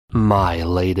My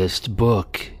latest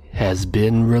book has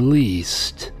been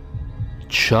released.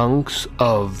 Chunks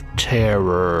of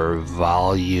Terror,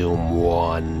 Volume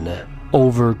 1.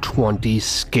 Over 20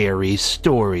 scary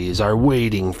stories are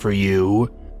waiting for you.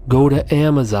 Go to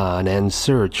Amazon and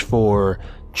search for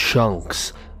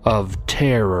Chunks of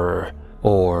Terror,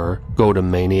 or go to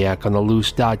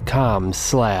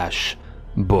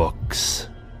maniacontheloose.com/books.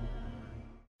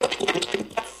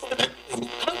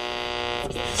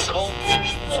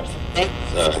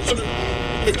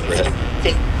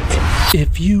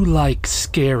 If you like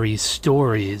scary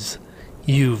stories,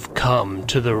 you've come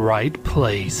to the right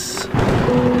place.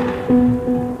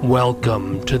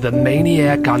 Welcome to the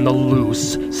Maniac on the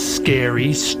Loose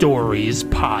Scary Stories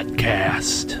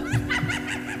podcast.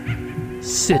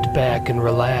 Sit back and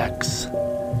relax.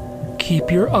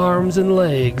 Keep your arms and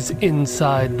legs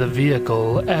inside the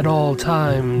vehicle at all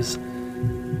times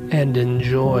and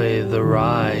enjoy the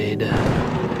ride.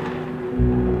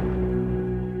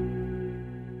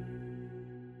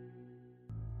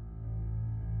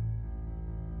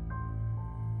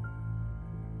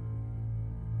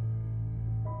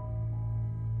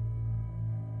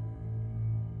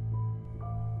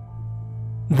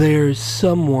 There's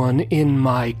someone in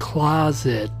my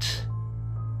closet.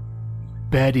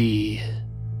 Betty.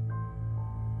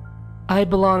 I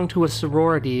belonged to a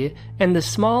sorority, and the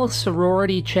small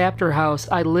sorority chapter house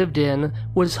I lived in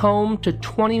was home to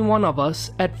 21 of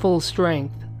us at full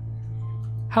strength.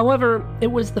 However,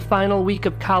 it was the final week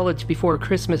of college before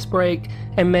Christmas break,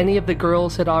 and many of the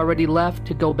girls had already left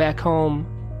to go back home.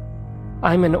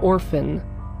 I'm an orphan.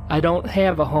 I don't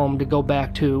have a home to go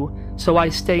back to, so I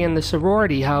stay in the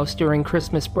sorority house during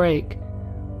Christmas break.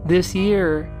 This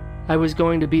year, I was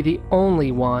going to be the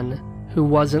only one who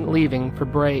wasn't leaving for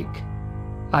break.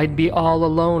 I'd be all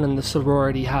alone in the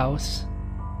sorority house.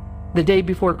 The day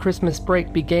before Christmas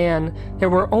break began, there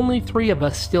were only 3 of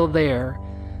us still there.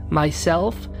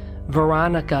 Myself,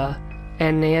 Veronica,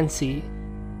 and Nancy.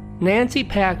 Nancy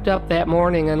packed up that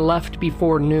morning and left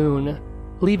before noon,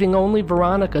 leaving only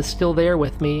Veronica still there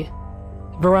with me.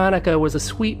 Veronica was a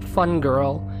sweet, fun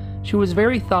girl. She was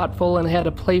very thoughtful and had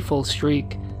a playful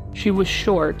streak. She was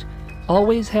short,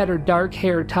 always had her dark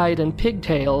hair tied in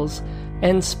pigtails,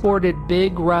 and sported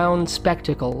big, round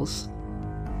spectacles.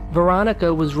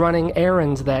 Veronica was running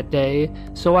errands that day,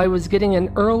 so I was getting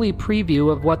an early preview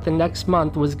of what the next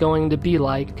month was going to be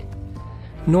like.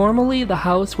 Normally, the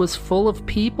house was full of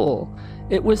people.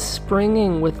 It was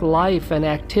springing with life and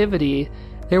activity.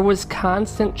 There was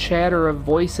constant chatter of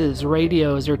voices,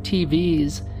 radios, or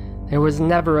TVs. There was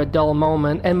never a dull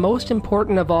moment, and most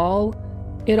important of all,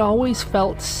 it always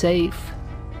felt safe.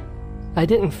 I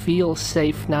didn't feel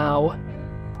safe now.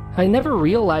 I never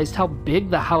realized how big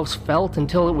the house felt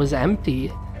until it was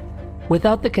empty.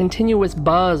 Without the continuous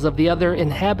buzz of the other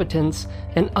inhabitants,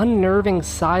 an unnerving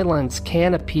silence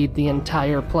canopied the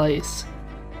entire place.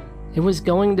 It was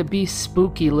going to be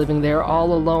spooky living there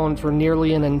all alone for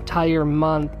nearly an entire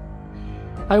month.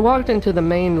 I walked into the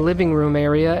main living room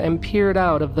area and peered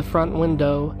out of the front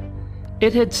window.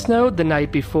 It had snowed the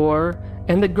night before,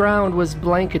 and the ground was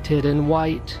blanketed in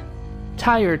white.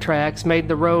 Tire tracks made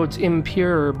the roads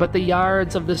impure, but the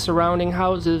yards of the surrounding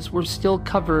houses were still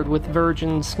covered with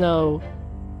virgin snow.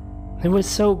 It was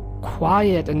so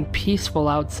quiet and peaceful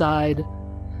outside.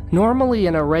 Normally,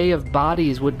 an array of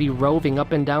bodies would be roving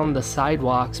up and down the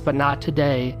sidewalks, but not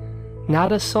today.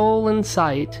 Not a soul in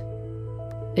sight.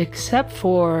 Except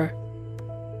for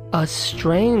a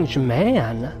strange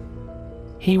man.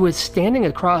 He was standing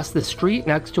across the street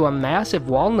next to a massive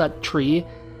walnut tree,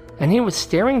 and he was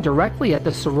staring directly at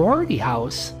the sorority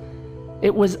house.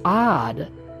 It was odd.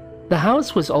 The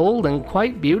house was old and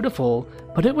quite beautiful,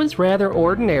 but it was rather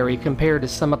ordinary compared to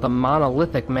some of the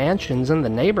monolithic mansions in the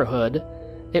neighborhood.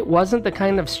 It wasn't the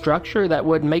kind of structure that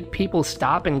would make people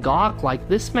stop and gawk like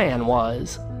this man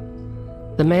was.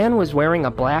 The man was wearing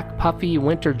a black puffy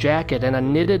winter jacket and a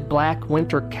knitted black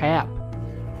winter cap.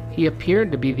 He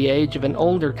appeared to be the age of an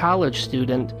older college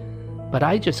student, but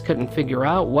I just couldn't figure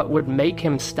out what would make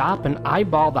him stop and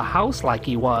eyeball the house like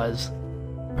he was.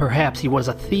 Perhaps he was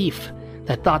a thief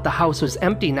that thought the house was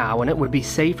empty now and it would be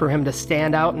safe for him to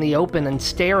stand out in the open and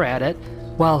stare at it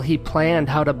while he planned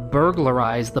how to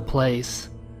burglarize the place.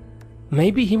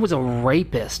 Maybe he was a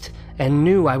rapist and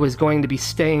knew I was going to be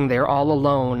staying there all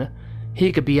alone.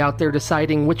 He could be out there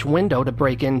deciding which window to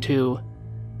break into.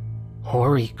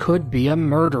 Or he could be a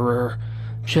murderer,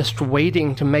 just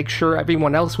waiting to make sure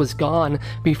everyone else was gone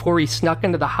before he snuck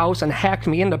into the house and hacked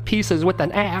me into pieces with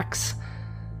an axe.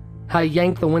 I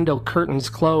yanked the window curtains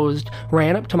closed,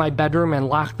 ran up to my bedroom and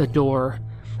locked the door.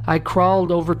 I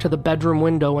crawled over to the bedroom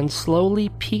window and slowly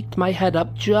peeked my head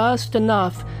up just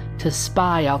enough to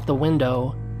spy out the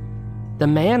window. The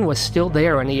man was still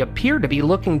there, and he appeared to be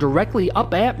looking directly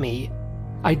up at me.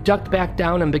 I ducked back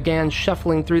down and began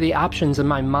shuffling through the options in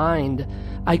my mind.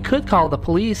 I could call the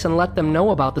police and let them know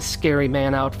about the scary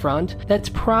man out front. That's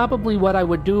probably what I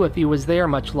would do if he was there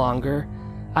much longer.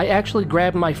 I actually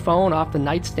grabbed my phone off the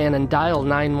nightstand and dialed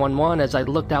 911 as I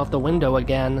looked out the window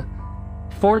again.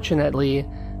 Fortunately,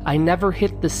 I never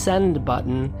hit the send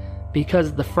button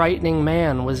because the frightening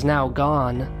man was now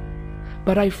gone.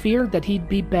 But I feared that he'd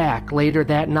be back later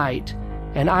that night,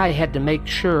 and I had to make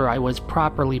sure I was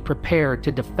properly prepared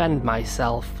to defend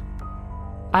myself.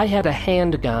 I had a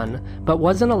handgun, but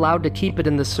wasn't allowed to keep it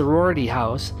in the sorority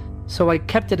house, so I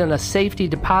kept it in a safety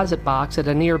deposit box at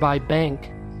a nearby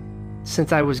bank.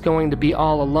 Since I was going to be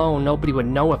all alone, nobody would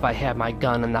know if I had my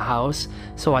gun in the house,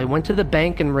 so I went to the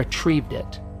bank and retrieved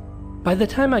it. By the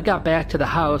time I got back to the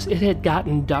house, it had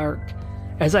gotten dark.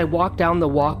 As I walked down the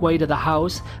walkway to the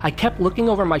house, I kept looking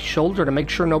over my shoulder to make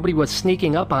sure nobody was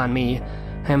sneaking up on me.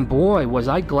 And boy, was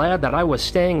I glad that I was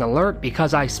staying alert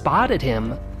because I spotted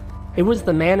him. It was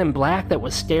the man in black that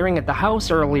was staring at the house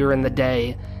earlier in the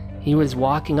day. He was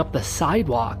walking up the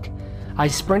sidewalk. I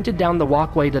sprinted down the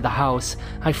walkway to the house.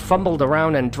 I fumbled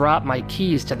around and dropped my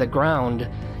keys to the ground.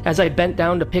 As I bent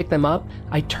down to pick them up,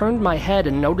 I turned my head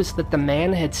and noticed that the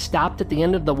man had stopped at the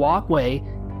end of the walkway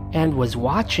and was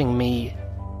watching me.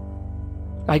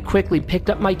 I quickly picked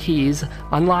up my keys,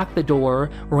 unlocked the door,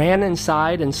 ran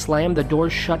inside, and slammed the door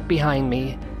shut behind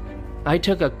me. I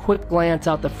took a quick glance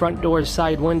out the front door's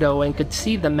side window and could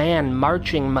see the man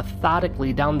marching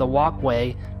methodically down the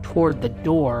walkway toward the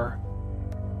door.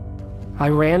 I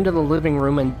ran to the living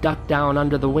room and ducked down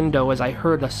under the window as I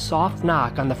heard a soft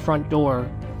knock on the front door.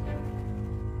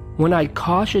 When I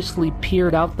cautiously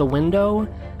peered out the window,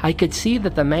 I could see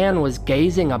that the man was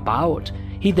gazing about.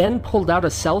 He then pulled out a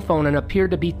cell phone and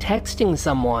appeared to be texting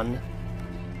someone.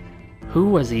 Who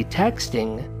was he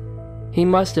texting? He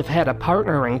must have had a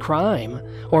partner in crime,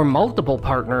 or multiple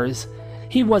partners.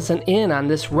 He wasn't in on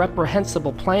this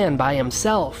reprehensible plan by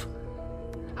himself.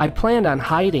 I planned on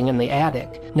hiding in the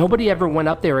attic. Nobody ever went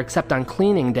up there except on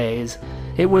cleaning days.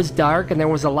 It was dark and there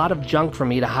was a lot of junk for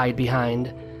me to hide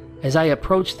behind. As I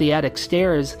approached the attic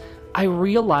stairs, I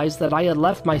realized that I had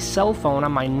left my cell phone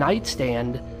on my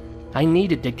nightstand. I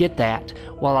needed to get that.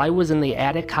 While I was in the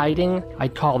attic hiding,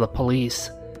 I'd call the police.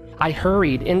 I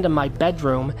hurried into my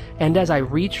bedroom, and as I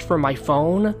reached for my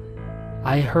phone,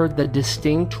 I heard the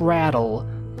distinct rattle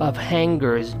of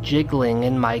hangers jiggling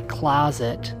in my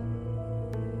closet.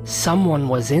 Someone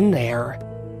was in there.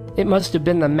 It must have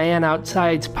been the man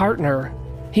outside's partner.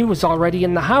 He was already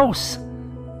in the house.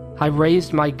 I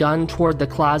raised my gun toward the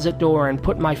closet door and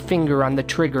put my finger on the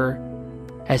trigger.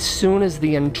 As soon as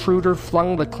the intruder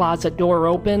flung the closet door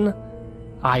open,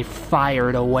 I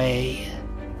fired away.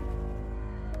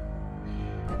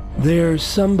 There's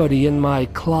somebody in my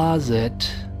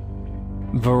closet.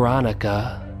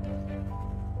 Veronica.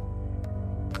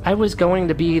 I was going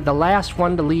to be the last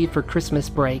one to leave for Christmas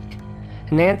break.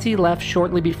 Nancy left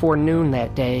shortly before noon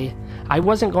that day. I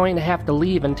wasn't going to have to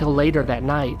leave until later that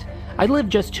night. I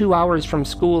lived just 2 hours from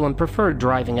school and preferred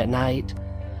driving at night.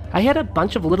 I had a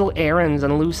bunch of little errands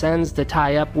and loose ends to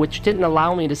tie up, which didn't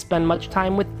allow me to spend much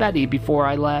time with Betty before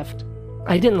I left.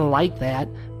 I didn't like that.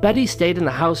 Betty stayed in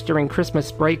the house during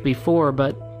Christmas break before,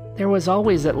 but there was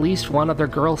always at least one other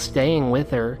girl staying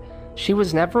with her. She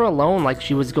was never alone like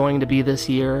she was going to be this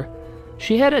year.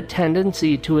 She had a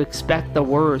tendency to expect the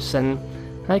worst, and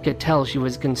I could tell she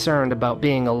was concerned about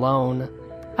being alone.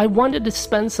 I wanted to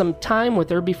spend some time with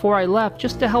her before I left,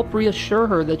 just to help reassure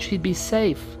her that she'd be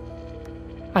safe.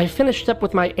 I finished up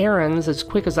with my errands as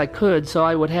quick as I could so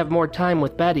I would have more time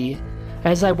with Betty.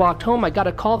 As I walked home, I got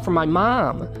a call from my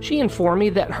mom. She informed me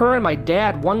that her and my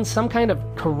dad won some kind of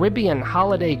Caribbean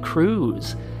holiday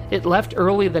cruise. It left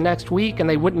early the next week and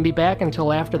they wouldn't be back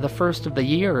until after the first of the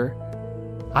year.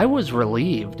 I was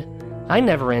relieved. I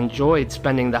never enjoyed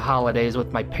spending the holidays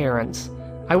with my parents.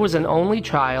 I was an only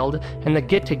child, and the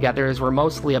get-togethers were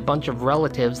mostly a bunch of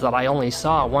relatives that I only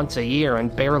saw once a year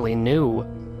and barely knew.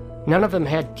 None of them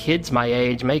had kids my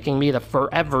age, making me the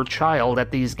forever child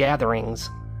at these gatherings.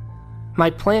 My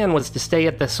plan was to stay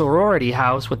at the sorority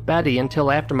house with Betty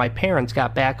until after my parents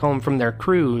got back home from their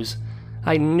cruise.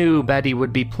 I knew Betty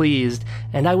would be pleased,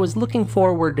 and I was looking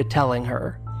forward to telling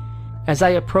her. As I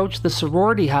approached the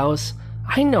sorority house,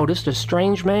 I noticed a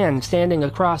strange man standing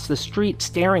across the street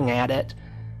staring at it.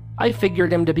 I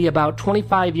figured him to be about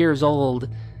 25 years old.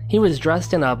 He was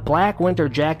dressed in a black winter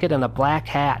jacket and a black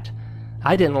hat.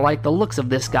 I didn't like the looks of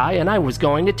this guy, and I was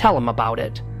going to tell him about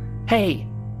it. "Hey,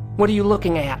 "What are you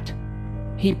looking at?"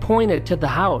 He pointed to the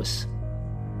house.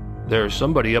 "There's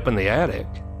somebody up in the attic."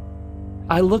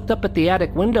 I looked up at the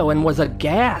attic window and was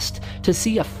aghast to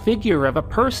see a figure of a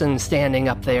person standing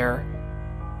up there.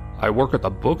 "I work at the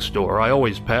bookstore. I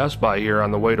always pass by here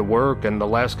on the way to work, and the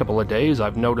last couple of days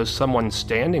I've noticed someone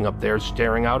standing up there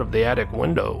staring out of the attic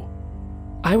window."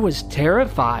 I was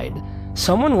terrified.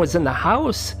 Someone was in the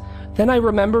house. Then I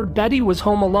remembered Betty was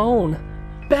home alone.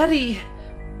 "Betty!"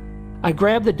 I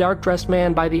grabbed the dark-dressed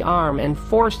man by the arm and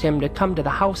forced him to come to the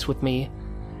house with me.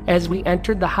 As we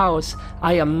entered the house,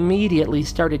 I immediately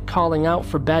started calling out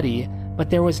for Betty,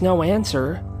 but there was no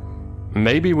answer.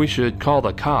 "Maybe we should call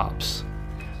the cops."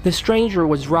 The stranger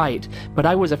was right, but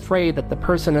I was afraid that the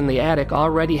person in the attic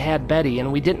already had Betty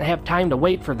and we didn't have time to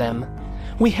wait for them.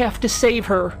 "We have to save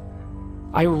her."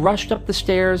 I rushed up the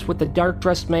stairs with the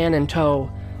dark-dressed man in tow.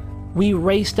 We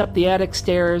raced up the attic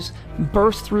stairs,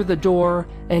 burst through the door,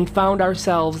 and found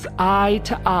ourselves eye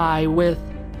to eye with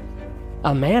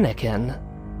a mannequin.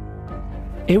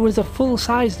 It was a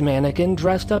full-sized mannequin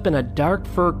dressed up in a dark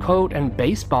fur coat and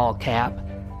baseball cap.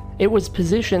 It was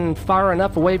positioned far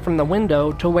enough away from the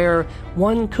window to where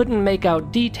one couldn't make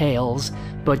out details,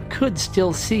 but could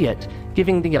still see it,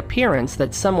 giving the appearance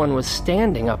that someone was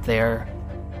standing up there.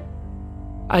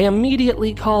 I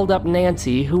immediately called up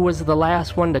Nancy, who was the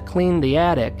last one to clean the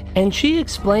attic, and she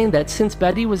explained that since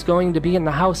Betty was going to be in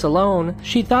the house alone,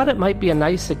 she thought it might be a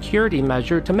nice security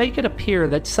measure to make it appear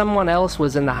that someone else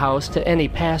was in the house to any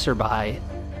passerby.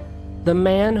 The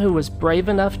man who was brave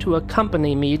enough to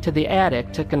accompany me to the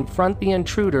attic to confront the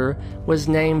intruder was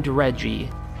named Reggie.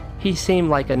 He seemed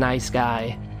like a nice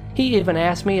guy. He even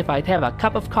asked me if I'd have a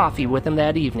cup of coffee with him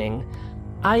that evening.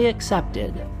 I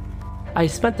accepted. I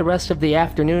spent the rest of the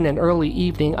afternoon and early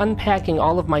evening unpacking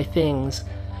all of my things.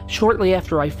 Shortly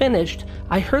after I finished,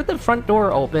 I heard the front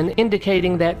door open,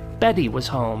 indicating that Betty was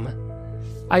home.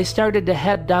 I started to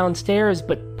head downstairs,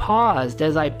 but paused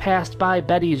as I passed by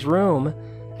Betty's room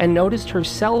and noticed her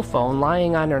cell phone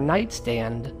lying on her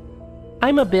nightstand.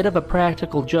 I'm a bit of a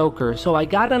practical joker, so I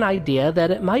got an idea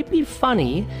that it might be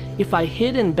funny if I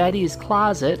hid in Betty's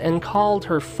closet and called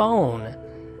her phone.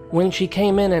 When she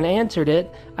came in and answered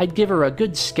it, I'd give her a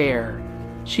good scare.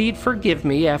 She'd forgive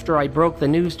me after I broke the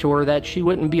news to her that she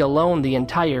wouldn't be alone the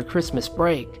entire Christmas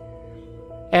break.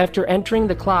 After entering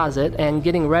the closet and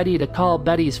getting ready to call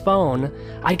Betty's phone,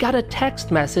 I got a text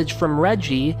message from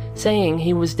Reggie saying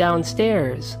he was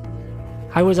downstairs.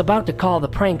 I was about to call the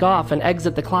prank off and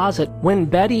exit the closet when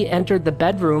Betty entered the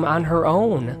bedroom on her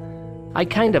own. I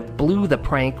kind of blew the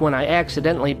prank when I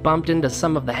accidentally bumped into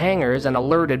some of the hangers and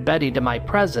alerted Betty to my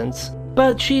presence,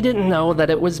 but she didn't know that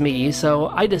it was me, so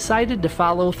I decided to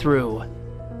follow through.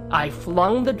 I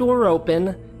flung the door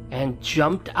open and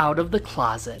jumped out of the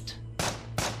closet.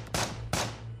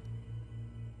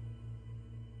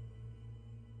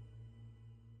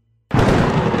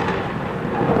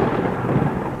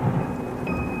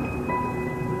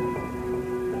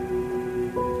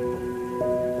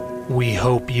 We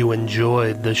hope you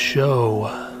enjoyed the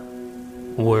show.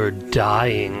 We're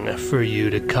dying for you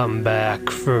to come back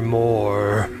for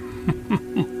more.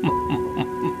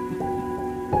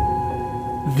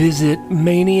 Visit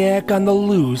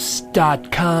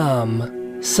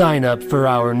maniacontheloose.com. Sign up for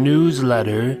our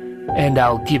newsletter, and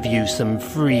I'll give you some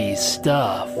free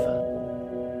stuff.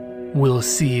 We'll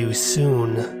see you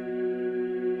soon.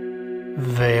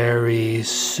 Very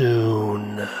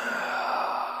soon.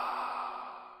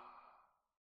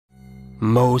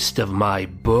 Most of my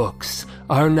books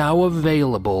are now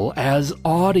available as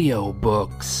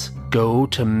audiobooks. Go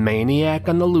to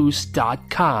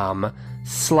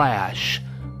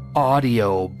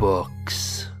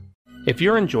maniacontheloose.com/audiobooks. If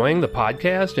you're enjoying the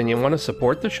podcast and you want to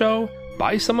support the show,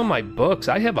 buy some of my books.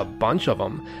 I have a bunch of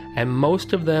them, and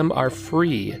most of them are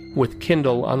free with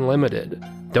Kindle Unlimited.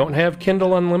 Don't have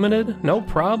Kindle Unlimited? No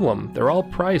problem. They're all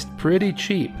priced pretty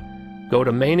cheap. Go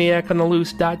to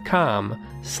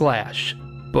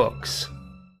maniacontheloose.com/books.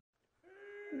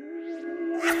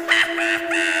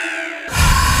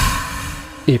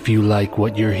 If you like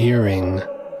what you're hearing,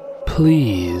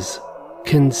 please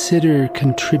consider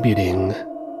contributing.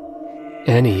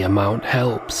 Any amount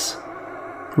helps.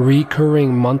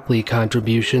 Recurring monthly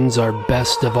contributions are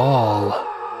best of all.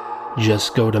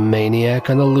 Just go to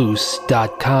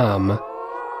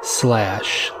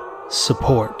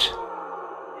maniacontheloose.com/support.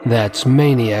 That's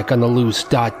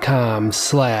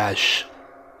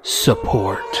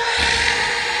maniacontheloose.com/support.